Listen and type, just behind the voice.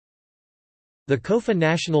The Kofa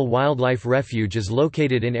National Wildlife Refuge is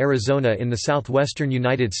located in Arizona in the southwestern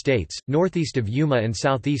United States, northeast of Yuma and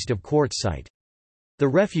southeast of Quartzsite. The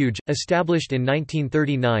refuge, established in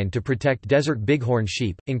 1939 to protect desert bighorn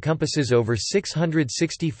sheep, encompasses over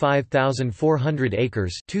 665,400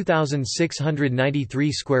 acres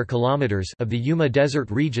 (2,693 square kilometers) of the Yuma Desert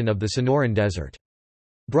region of the Sonoran Desert.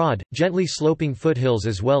 Broad, gently sloping foothills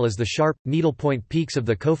as well as the sharp, needlepoint peaks of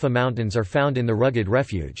the Kofa Mountains are found in the rugged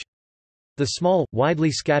refuge. The small, widely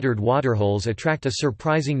scattered waterholes attract a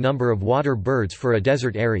surprising number of water birds for a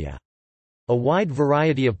desert area. A wide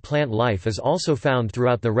variety of plant life is also found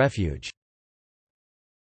throughout the refuge.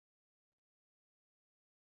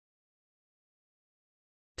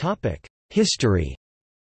 History.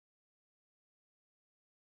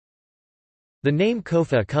 The name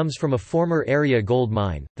Kofa comes from a former area gold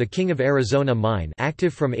mine, the King of Arizona mine,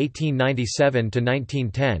 active from 1897 to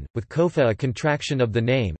 1910, with Kofa a contraction of the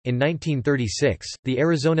name. In 1936, the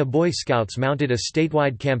Arizona Boy Scouts mounted a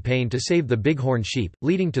statewide campaign to save the bighorn sheep,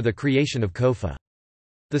 leading to the creation of Kofa.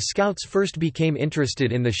 The Scouts first became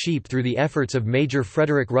interested in the sheep through the efforts of Major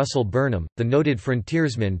Frederick Russell Burnham, the noted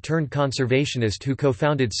frontiersman turned conservationist who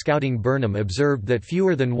co-founded Scouting. Burnham observed that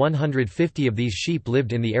fewer than 150 of these sheep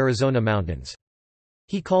lived in the Arizona mountains.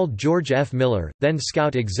 He called George F. Miller, then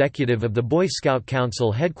Scout executive of the Boy Scout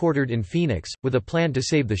Council headquartered in Phoenix, with a plan to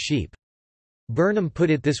save the sheep. Burnham put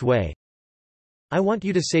it this way: "I want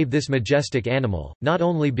you to save this majestic animal, not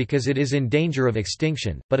only because it is in danger of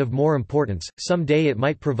extinction, but of more importance, some day it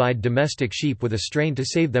might provide domestic sheep with a strain to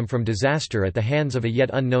save them from disaster at the hands of a yet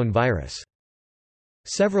unknown virus."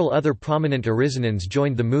 Several other prominent Arizonans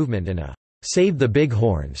joined the movement and a "Save the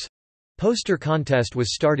Bighorns" poster contest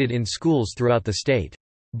was started in schools throughout the state.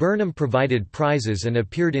 Burnham provided prizes and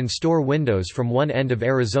appeared in store windows from one end of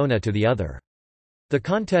Arizona to the other. The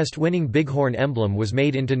contest-winning bighorn emblem was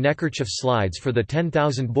made into neckerchief slides for the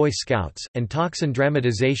 10,000 Boy Scouts, and talks and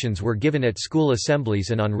dramatizations were given at school assemblies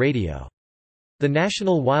and on radio. The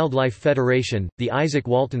National Wildlife Federation, the Isaac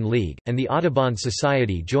Walton League, and the Audubon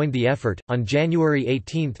Society joined the effort. On January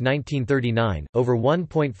 18, 1939, over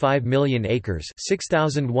 1.5 million acres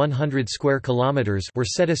 (6,100 square kilometers) were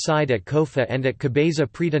set aside at Kofa and at Cabeza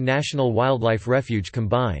Prieta National Wildlife Refuge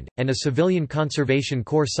combined, and a civilian Conservation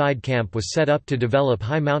Corps side camp was set up to develop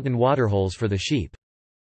high mountain waterholes for the sheep.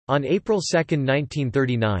 On April 2,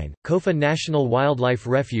 1939, Kofa National Wildlife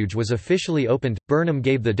Refuge was officially opened. Burnham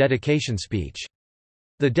gave the dedication speech.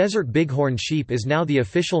 The desert bighorn sheep is now the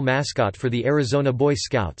official mascot for the Arizona Boy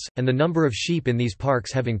Scouts, and the number of sheep in these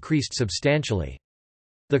parks have increased substantially.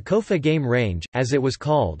 The Kofa Game Range, as it was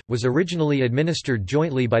called, was originally administered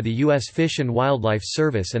jointly by the U.S. Fish and Wildlife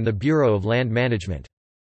Service and the Bureau of Land Management.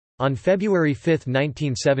 On February 5,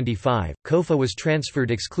 1975, Kofa was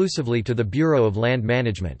transferred exclusively to the Bureau of Land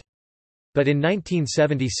Management. But in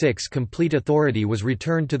 1976 complete authority was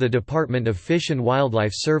returned to the Department of Fish and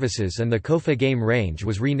Wildlife Services and the Kofa Game Range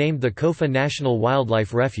was renamed the Kofa National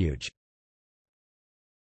Wildlife Refuge.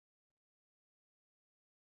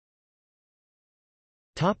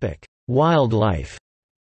 Wildlife.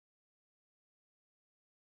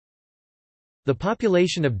 The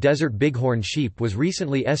population of desert bighorn sheep was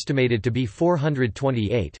recently estimated to be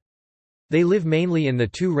 428. They live mainly in the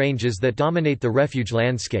two ranges that dominate the refuge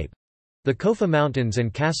landscape: the Kofa Mountains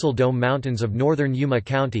and Castle Dome Mountains of northern Yuma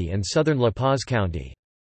County and southern La Paz County.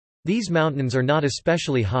 These mountains are not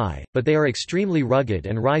especially high, but they are extremely rugged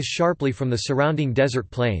and rise sharply from the surrounding desert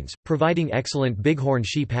plains, providing excellent bighorn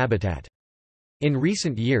sheep habitat. In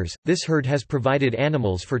recent years, this herd has provided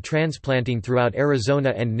animals for transplanting throughout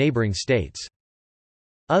Arizona and neighboring states.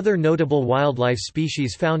 Other notable wildlife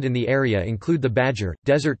species found in the area include the badger,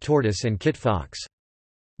 desert tortoise and kit fox.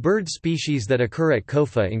 Bird species that occur at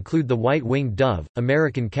Kofa include the white-winged dove,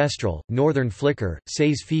 American kestrel, northern flicker,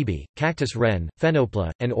 Say's phoebe, cactus wren,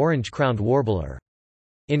 phenopla, and orange-crowned warbler.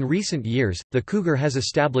 In recent years, the cougar has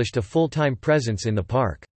established a full-time presence in the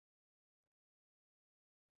park.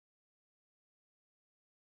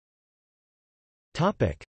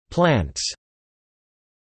 Plants.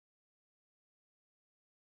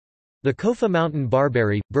 The Kofa mountain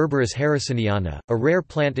barberry, Berberis harrisoniana, a rare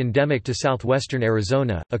plant endemic to southwestern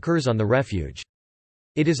Arizona, occurs on the refuge.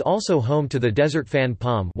 It is also home to the desert fan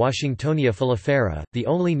palm, Washingtonia filifera, the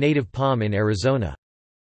only native palm in Arizona.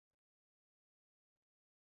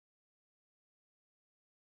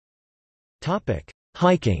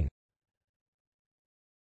 Hiking.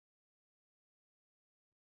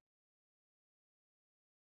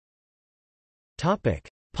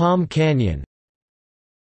 Palm Canyon.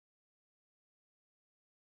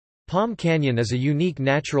 Palm Canyon is a unique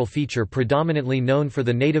natural feature predominantly known for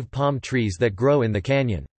the native palm trees that grow in the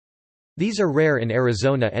canyon. These are rare in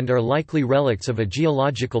Arizona and are likely relics of a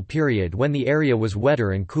geological period when the area was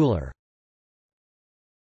wetter and cooler.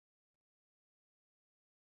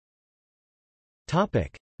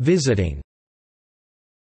 Visiting.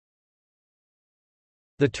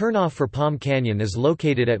 The turnoff for Palm Canyon is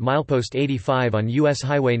located at milepost 85 on U.S.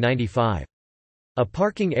 Highway 95. A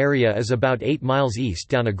parking area is about 8 miles east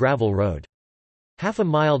down a gravel road. Half a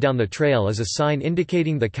mile down the trail is a sign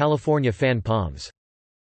indicating the California fan palms.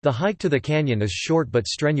 The hike to the canyon is short but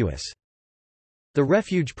strenuous. The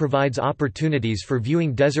refuge provides opportunities for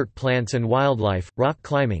viewing desert plants and wildlife, rock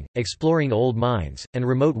climbing, exploring old mines, and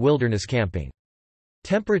remote wilderness camping.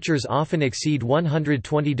 Temperatures often exceed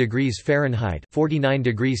 120 degrees Fahrenheit (49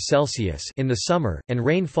 degrees Celsius) in the summer, and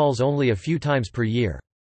rain falls only a few times per year.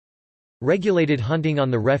 Regulated hunting on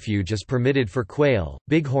the refuge is permitted for quail,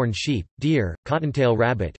 bighorn sheep, deer, cottontail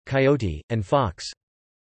rabbit, coyote, and fox.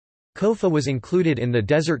 Kofa was included in the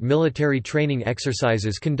desert military training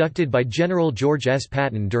exercises conducted by General George S.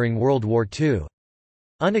 Patton during World War II.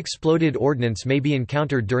 Unexploded ordnance may be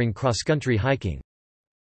encountered during cross-country hiking.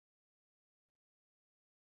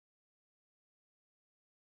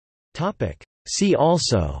 See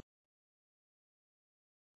also: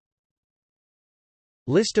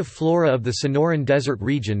 List of flora of the Sonoran Desert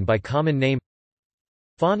region by common name,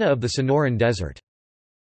 Fauna of the Sonoran Desert.